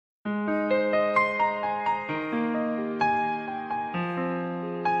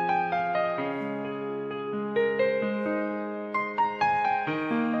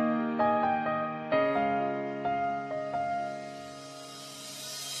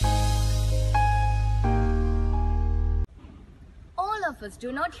of us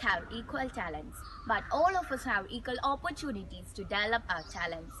do not have equal talents, but all of us have equal opportunities to develop our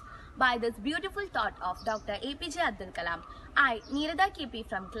talents. By this beautiful thought of Dr. APJ Abdul Kalam, I, Nirada KP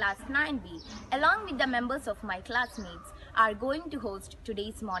from class 9B, along with the members of my classmates, are going to host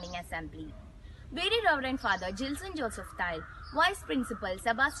today's morning assembly. Very Reverend Father Gilson Joseph Thile, Vice Principal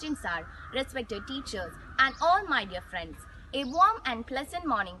Sebastian Sar, respected teachers, and all my dear friends, a warm and pleasant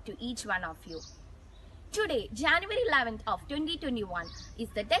morning to each one of you. Today, January 11th of 2021, is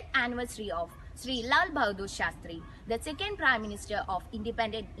the death anniversary of Sri Lal Bahadur Shastri, the second Prime Minister of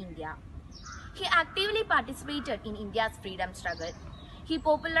independent India. He actively participated in India's freedom struggle. He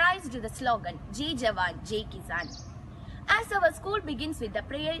popularized the slogan, Jai Jawan, Jai Kisan. As our school begins with the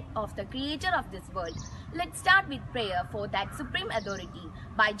prayer of the Creator of this world, let's start with prayer for that supreme authority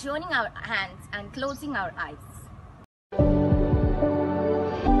by joining our hands and closing our eyes.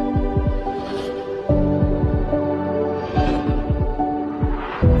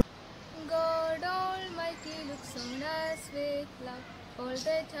 God Almighty looks on us with love all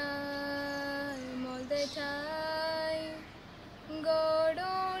the time, all the time. God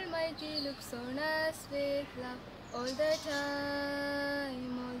Almighty looks on us with love all the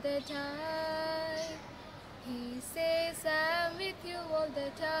time, all the time. He says I'm with you all the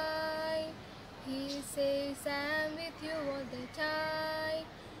time. He says I'm with you all the time.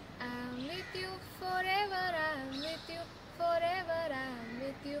 I'm with you forever, I'm with you forever, I'm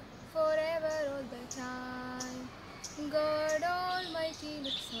with you forever all the time. God Almighty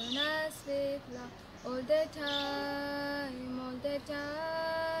looks on us with love all the time, all the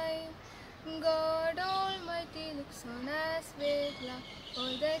time. God Almighty looks on us with love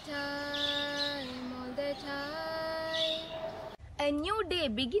all the time, all the time. A new day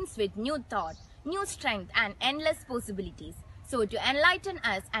begins with new thought, new strength and endless possibilities. So to enlighten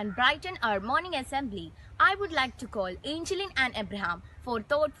us and brighten our morning assembly, I would like to call Angeline and Abraham for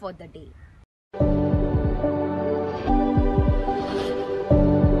thought for the day.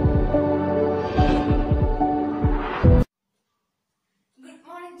 Good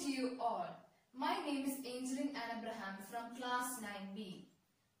morning to you all. My name is Angeline and Abraham from class 9B.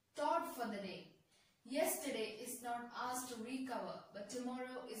 Thought for the day. Yesterday is not ours to recover, but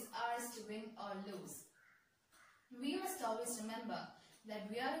tomorrow is ours to win or lose. We must always remember that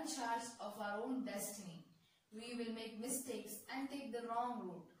we are in charge of our own destiny. We will make mistakes and take the wrong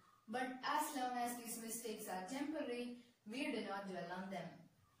route, but as long as these mistakes are temporary, we do not dwell on them.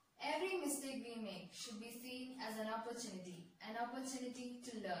 Every mistake we make should be seen as an opportunity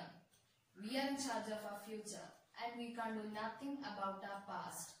to learn. We are in charge of our future and we can't do nothing about our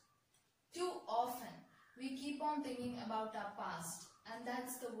past. Too often, we keep on thinking about our past, and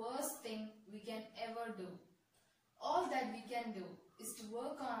that's the worst thing we can ever do. All that we can do is to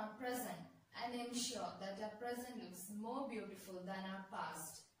work on our present and ensure that our present looks more beautiful than our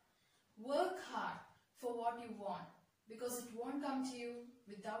past. Work hard for what you want, because it won't come to you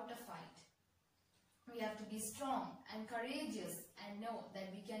without a fight. We have to be strong and courageous and know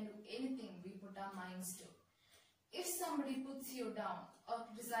that we can do anything we put our minds to. If somebody puts you down or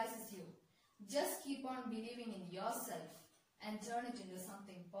criticizes you, just keep on believing in yourself and turn it into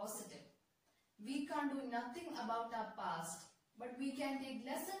something positive. We can't do nothing about our past, but we can take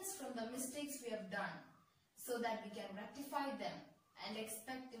lessons from the mistakes we have done so that we can rectify them and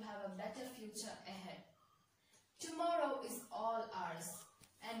expect to have a better future ahead. Tomorrow is all ours,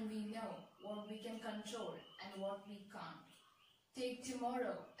 and we know what we can control and what we can't. Take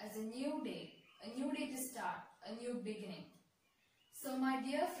tomorrow as a new day to start, a new beginning. So my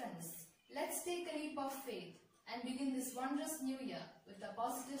dear friends, let's take a leap of faith and begin this wondrous new year with a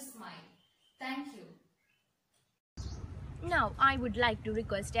positive smile. Thank you. Now, I would like to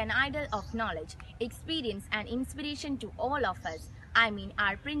request an idol of knowledge, experience and inspiration to all of us,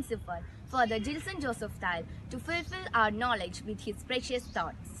 our principal, Father Gilson Joseph Thile, to fulfill our knowledge with his precious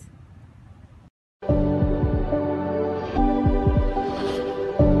thoughts.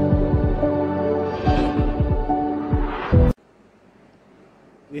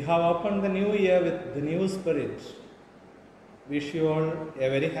 We have opened the new year with the new spirit. Wish you all a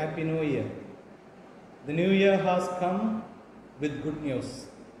very happy new year. The new year has come with good news.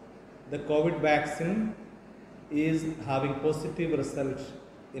 The COVID vaccine is having positive results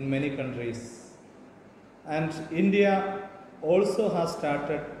in many countries. And India also has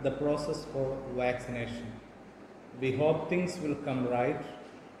started the process for vaccination. We hope things will come right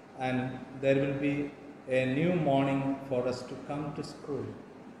and there will be a new morning for us to come to school.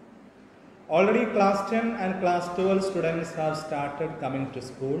 Already class 10 and class 12 students have started coming to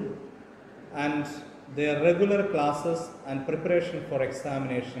school, and their regular classes and preparation for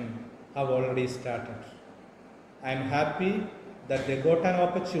examination have already started. I am happy that they got an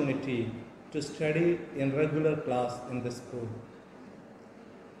opportunity to study in regular class in the school.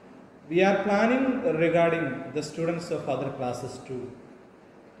 We are planning regarding the students of other classes too.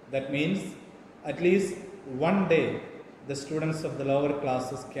 That means at least one day the students of the lower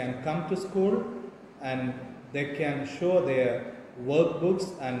classes can come to school and they can show their workbooks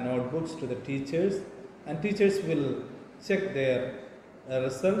and notebooks to the teachers, and teachers will check their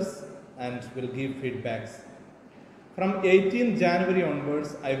results and will give feedbacks. From 18 January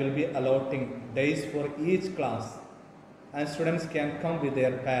onwards, I will be allotting days for each class, and students can come with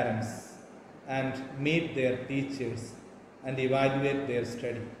their parents and meet their teachers and evaluate their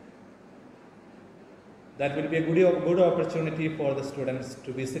study. That will be a good opportunity for the students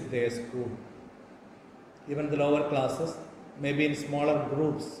to visit their school. Even the lower classes, maybe in smaller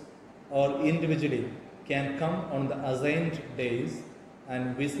groups or individually, can come on the assigned days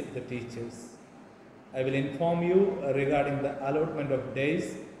and visit the teachers. I will inform you regarding the allotment of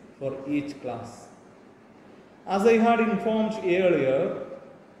days for each class. As I had informed earlier,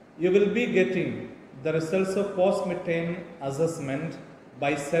 you will be getting the results of post-midterm assessment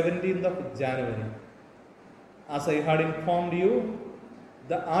by 17th of January. As I had informed you,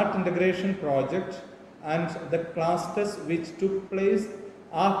 the art integration project and the class test which took place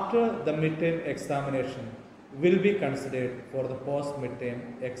after the midterm examination will be considered for the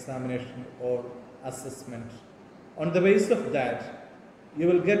post-midterm examination or assessment. On the basis of that, you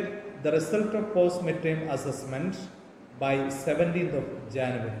will get the result of post-midterm assessment by 17th of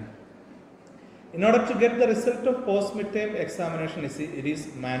January. In order to get the result of post-midterm examination, it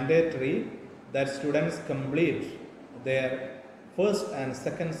is mandatory that students complete their first and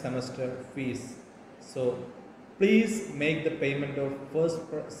second semester fees. So please make the payment of first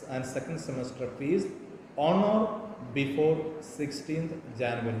and second semester fees on or before 16th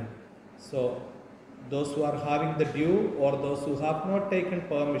January. So those who are having the due or those who have not taken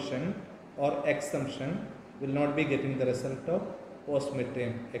permission or exemption will not be getting the result of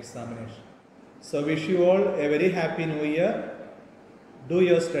post-midterm examination. So wish you all a very happy new year. Do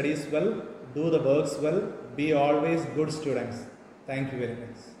your studies well, do the works well, be always good students. Thank you very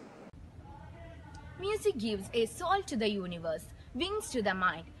much. Music gives a soul to the universe, wings to the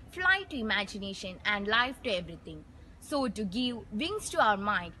mind, flight to imagination, and life to everything. So to give wings to our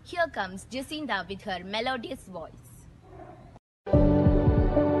mind, here comes Jacinda with her melodious voice.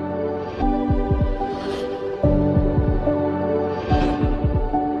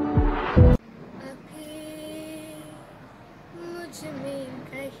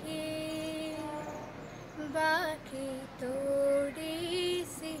 बाकी थोड़ी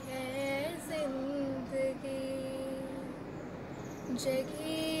सी है जिंदगी,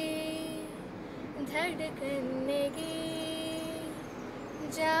 जगी धड़कन लगी,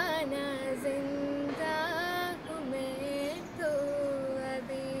 जाना जिंदा हूँ मैं तो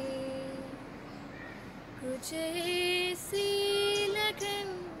अभी, कुछ ऐसी लगन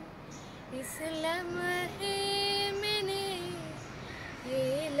इस लम्हे मैंने,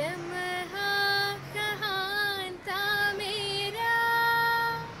 ये लम्हा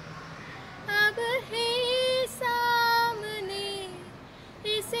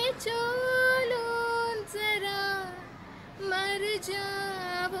चलूं जरा, मर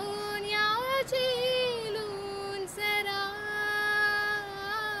जाऊं या जीलूं जरा,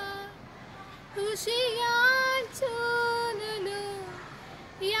 खुशियाँ चुन लूं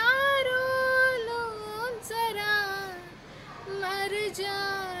या रो लूं जरा, मर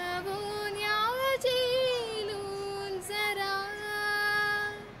जाऊं या जीलूं जरा,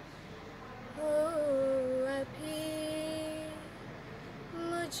 ओ अभी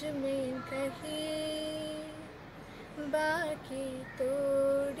मुझ में कहीं बाकी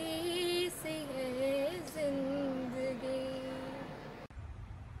थोड़ी सी है जिंदगी.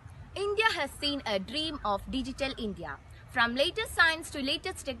 India has seen a dream of digital India. From latest science to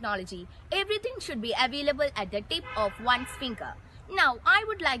latest technology, everything should be available at the tip of one's finger. Now, I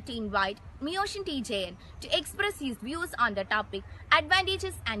would like to invite Miyoshin TJN to express his views on the topic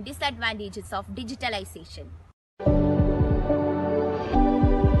advantages and disadvantages of digitalization.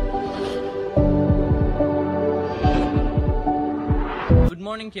 Good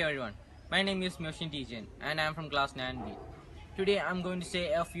morning to everyone. My name is Miyoshin TJN and I am from class 9B. Today I am going to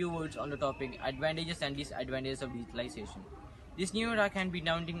say a few words on the topic advantages and disadvantages of digitalization. This new era can be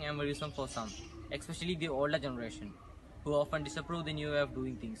daunting and worrisome for some, especially the older generation, who often disapprove the new way of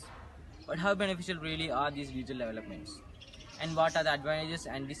doing things. But how beneficial really are these digital developments? And what are the advantages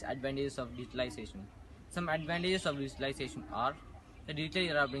and disadvantages of digitalization? Some advantages of digitalization are: the digital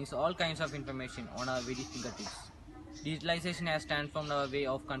era brings all kinds of information on our very fingertips. Digitalization has transformed our way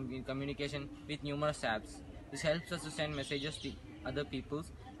of communication with numerous apps, This helps us to send messages to other people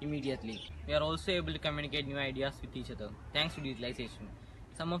immediately. We are also able to communicate new ideas with each other thanks to digitalization.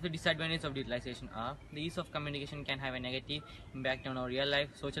 Some of the disadvantages of digitalization are the ease of communication can have a negative impact on our real life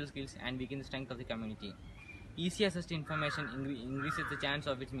social skills and weaken the strength of the community. Easy access to information increases the chance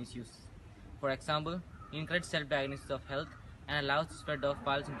of its misuse. For example, it encourages self-diagnosis of health and allows the spread of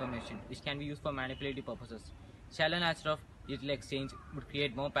false information, which can be used for manipulative purposes. Shallow nature of digital exchange would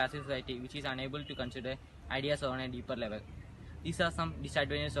create more passive society, which is unable to consider ideas on a deeper level. These are some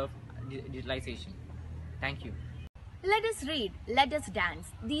disadvantages of digitalization. Thank you. Let us read, let us dance.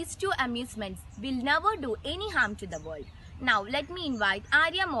 These two amusements will never do any harm to the world. Now let me invite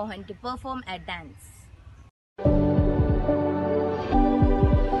Arya Mohan to perform a dance.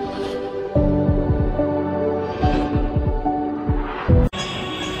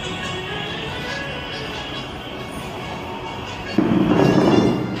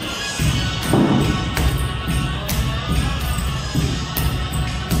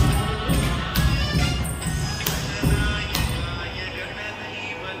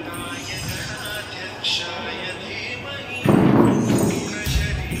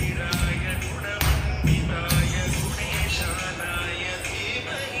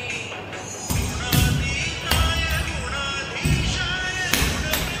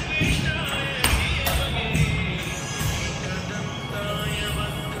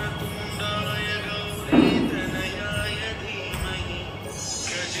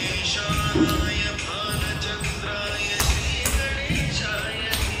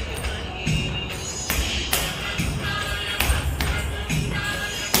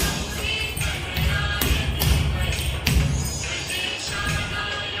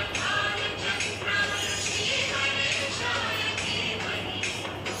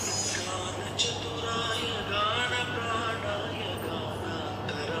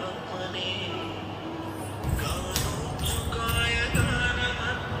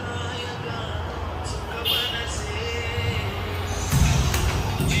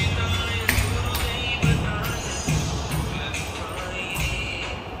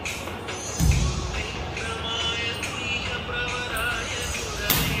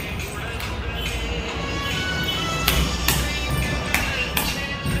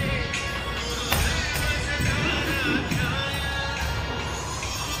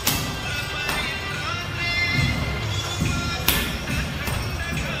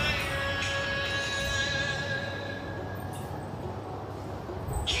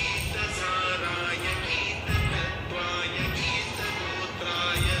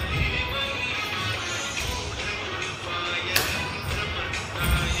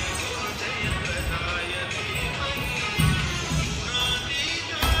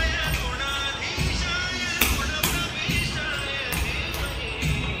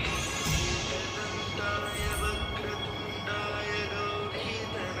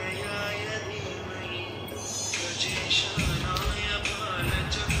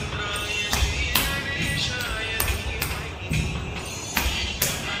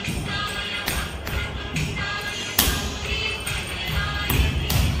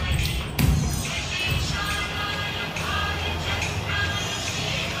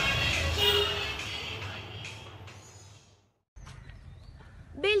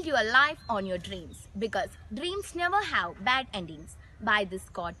 Build your life on your dreams because dreams never have bad endings. By this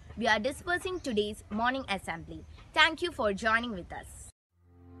quote, we are dispersing today's morning assembly. Thank you for joining with us.